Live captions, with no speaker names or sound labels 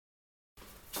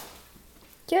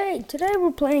Okay, today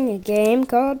we're playing a game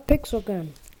called Pixel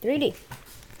Gun 3D.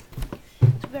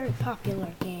 It's a very popular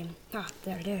game.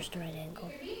 There's the right angle.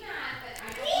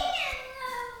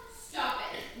 Stop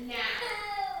it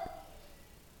now.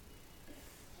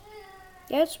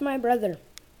 That's my brother.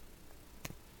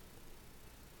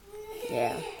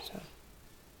 Yeah, so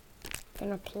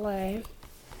gonna play.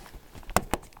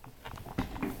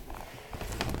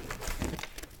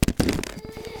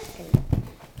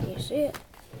 Can you see it?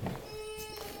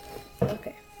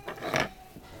 Okay.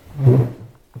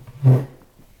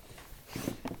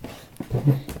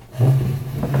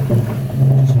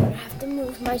 Just gonna have to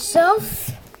move myself,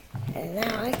 and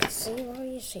now I can see what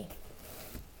you see.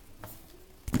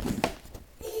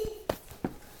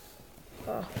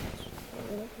 Oh,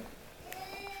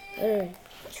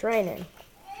 it's raining.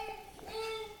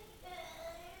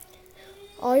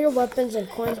 All your weapons and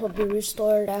coins will be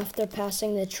restored after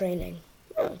passing the training.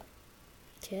 Oh,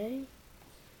 okay.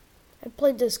 I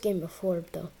played this game before,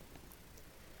 though.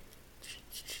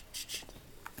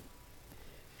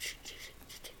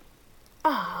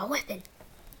 Ah, weapon.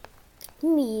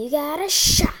 Me got a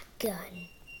shotgun.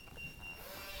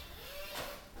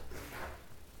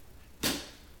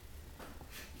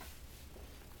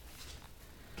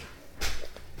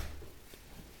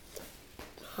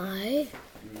 I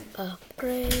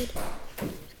upgrade.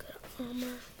 Good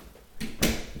armor.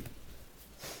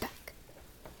 Back.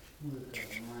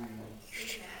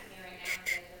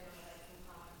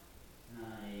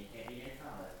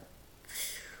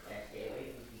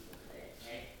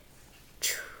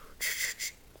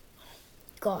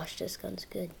 Gosh, this gun's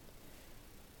good.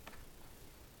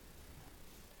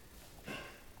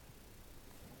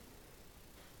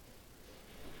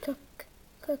 Cook.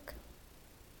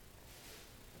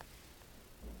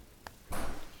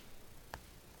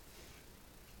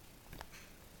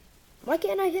 Why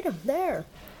can't I hit him? There.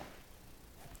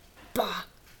 Bah.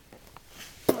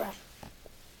 Bah.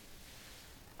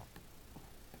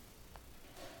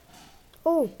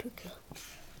 Oh, 2 kills.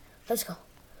 Let's go.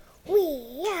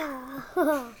 Wee, yeah.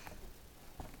 Oh,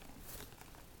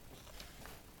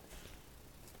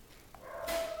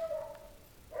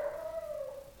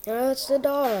 it's the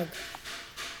dog.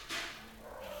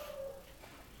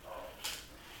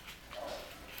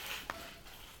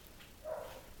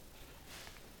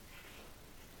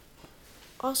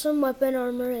 Awesome weapon,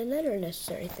 armor, and other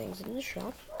necessary things in the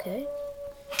shop. Okay.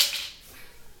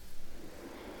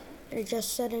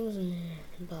 Adjust settings and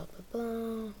blah blah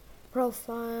blah.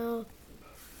 Profile.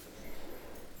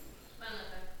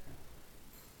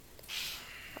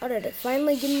 How did it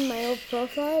finally give me my old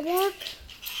profile back?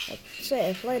 I'd say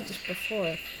I played this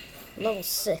before. Level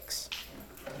 6.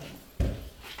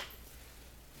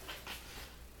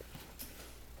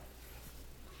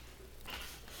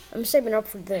 I'm saving up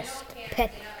for this.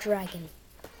 Pet dragon.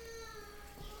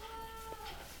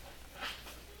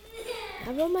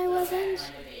 Have all my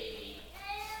weapons?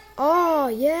 Oh,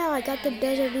 yeah, I got the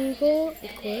Desert Eagle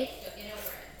equipped.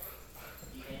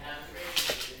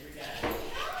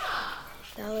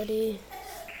 Validity.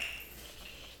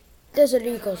 Desert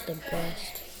Eagle's the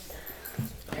best.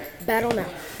 Battle now.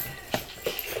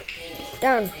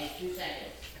 Down.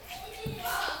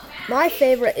 My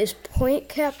favorite is point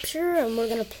capture, and we're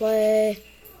gonna play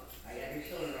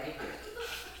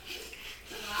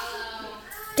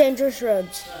Dangerous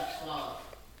Roads.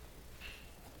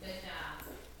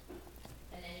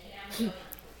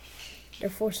 They're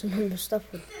forcing him to stuff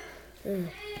with.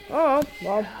 Oh,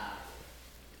 well.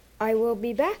 I will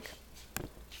be back.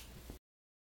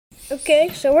 Okay,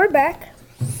 so we're back.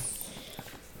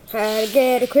 How to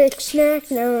get a quick snack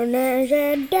known as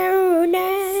a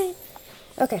donut.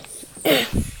 Okay.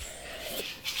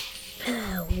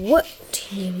 What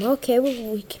team? Okay,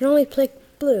 we can only play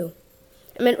blue.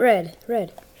 I meant red.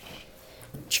 Red.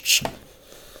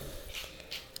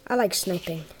 I like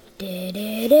sniping.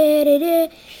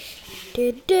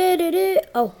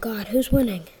 Oh God, who's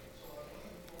winning?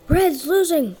 Red's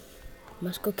losing.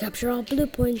 Must go capture all blue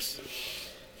points.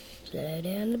 Slow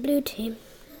down the blue team.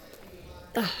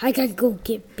 I gotta go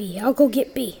get B. I'll go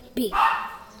get B. B.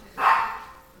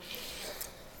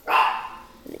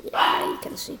 Yeah, you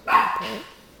can see B point.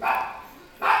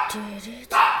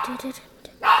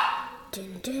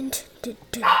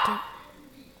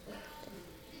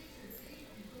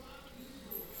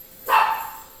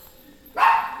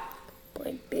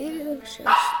 Point B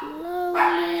shall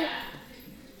slowly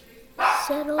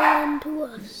settle into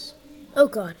us. Oh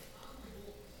God.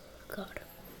 God.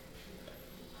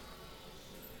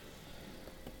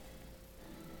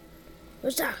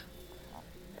 What's that?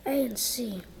 A and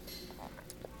C.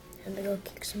 I'm gonna go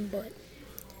kick some butt.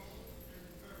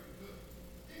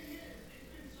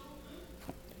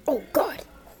 Oh, God.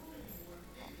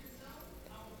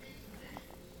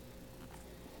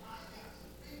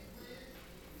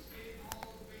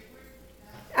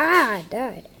 Ah, I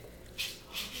died.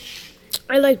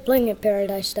 I like playing at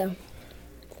Paradise, though.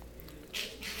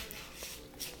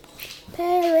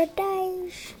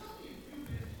 Paradise.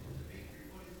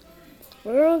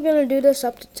 We're gonna do this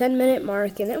up to 10-minute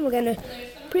mark, and then we're gonna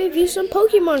preview some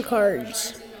Pokemon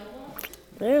cards.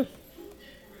 Yeah.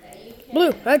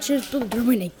 Blue. I choose blue. They're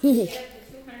winning.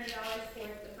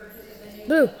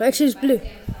 Blue. I choose blue.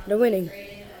 They're winning.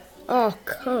 Oh,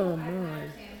 come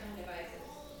on.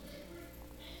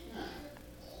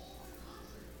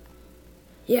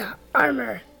 Yeah,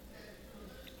 armor.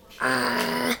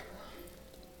 Ah.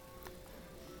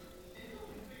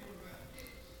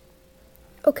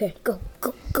 Okay, go,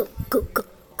 go, go, go, go,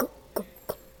 go, go,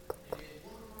 go, go.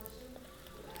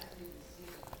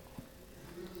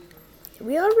 Did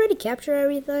we already capture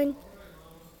everything?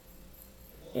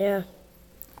 Yeah.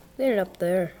 They're up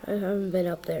there. I haven't been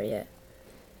up there yet.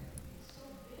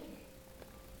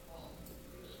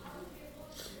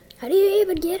 How do you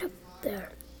even get up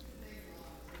there?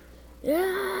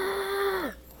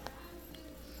 Yeah.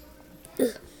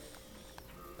 Ugh.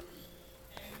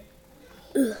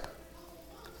 Ugh.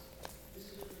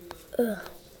 Ugh.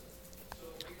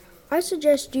 I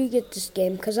suggest you get this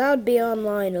game because I would be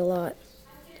online a lot.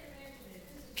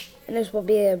 And this will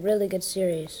be a really good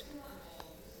series.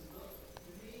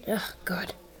 Oh,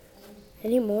 God.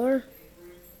 Any more?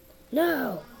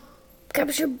 No.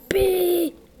 Capture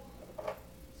B.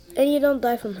 And you don't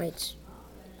die from heights.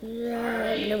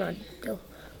 Never mind. Go.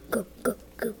 Go, go,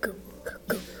 go, go, go,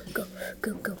 go, go,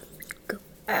 go, go, go.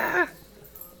 Ah.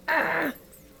 Ah.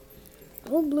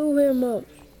 Who blew him up?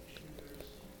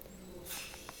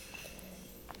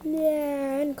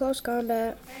 Yeah, in close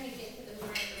combat.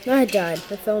 I died.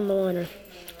 I fell in the water.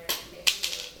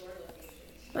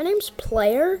 My name's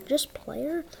Player. Just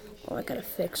Player? Oh, I gotta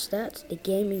fix that. It's the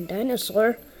gaming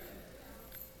dinosaur.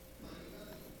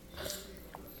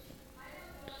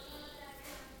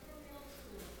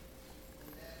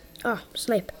 Ah,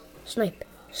 snipe. Snipe.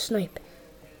 Snipe.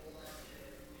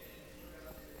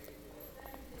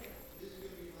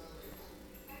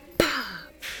 Bah!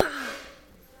 Bah!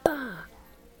 Bah!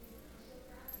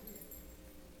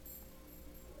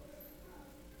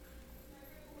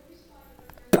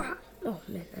 Bah! Oh,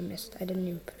 man, I missed. I didn't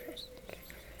even press.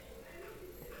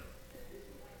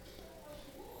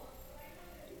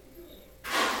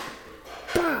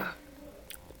 Bah!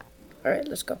 Alright,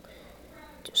 let's go.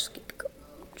 Just keep going.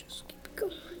 Just keep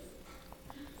going.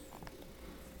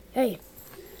 Hey.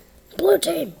 Blue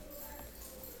team!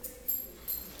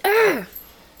 Ah!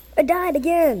 I died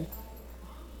again.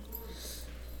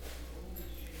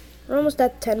 We're almost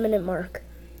at the 10-minute mark.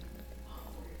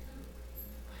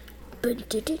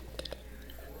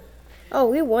 Oh,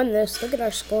 we won this. Look at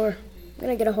our score. I'm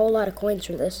gonna get a whole lot of coins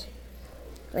for this.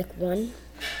 Like 1.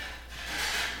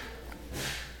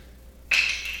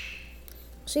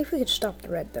 See if we could stop the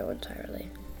red though entirely.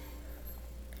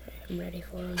 Okay, I'm ready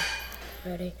for him.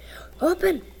 Ready.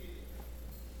 Open!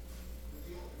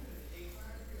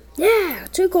 Yeah!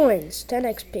 2 coins. 10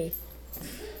 XP.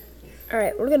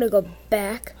 Alright, we're gonna go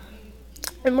back.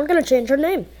 And we're gonna change our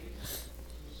name.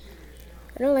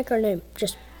 I don't like our name.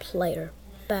 Just Player.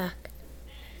 Back.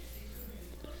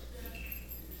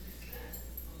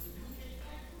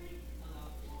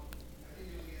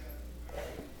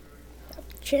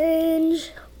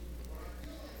 Change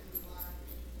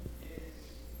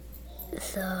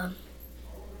the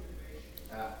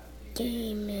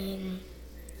gaming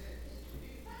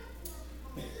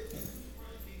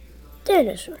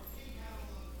dinosaur.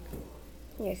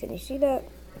 Yeah, can you see that?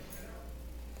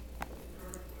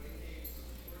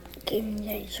 Gaming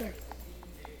dinosaur.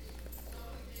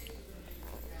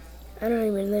 I don't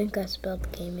even think I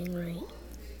spelled gaming right.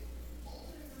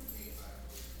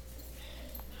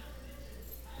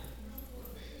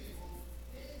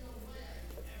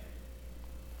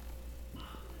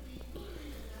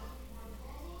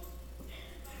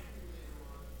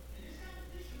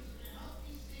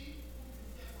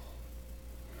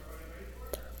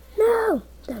 No!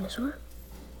 Dinosaur.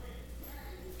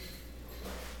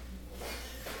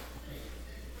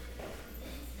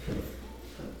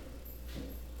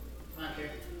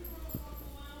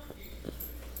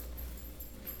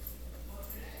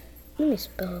 Let me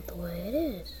spell it the way it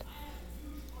is.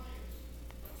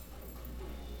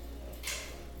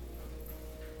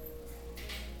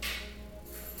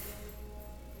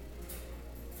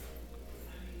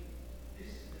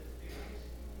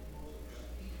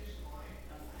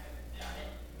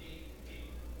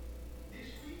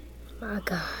 My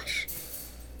gosh.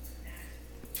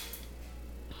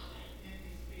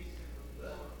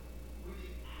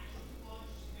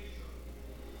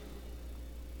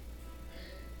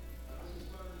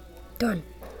 Done.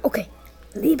 Okay,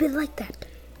 leave it like that.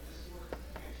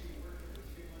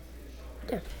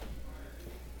 There.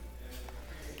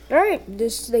 Alright,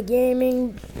 this is the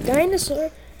gaming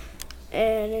dinosaur.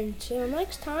 And until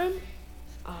next time,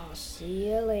 I'll see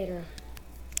you later.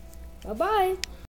 Bye-bye.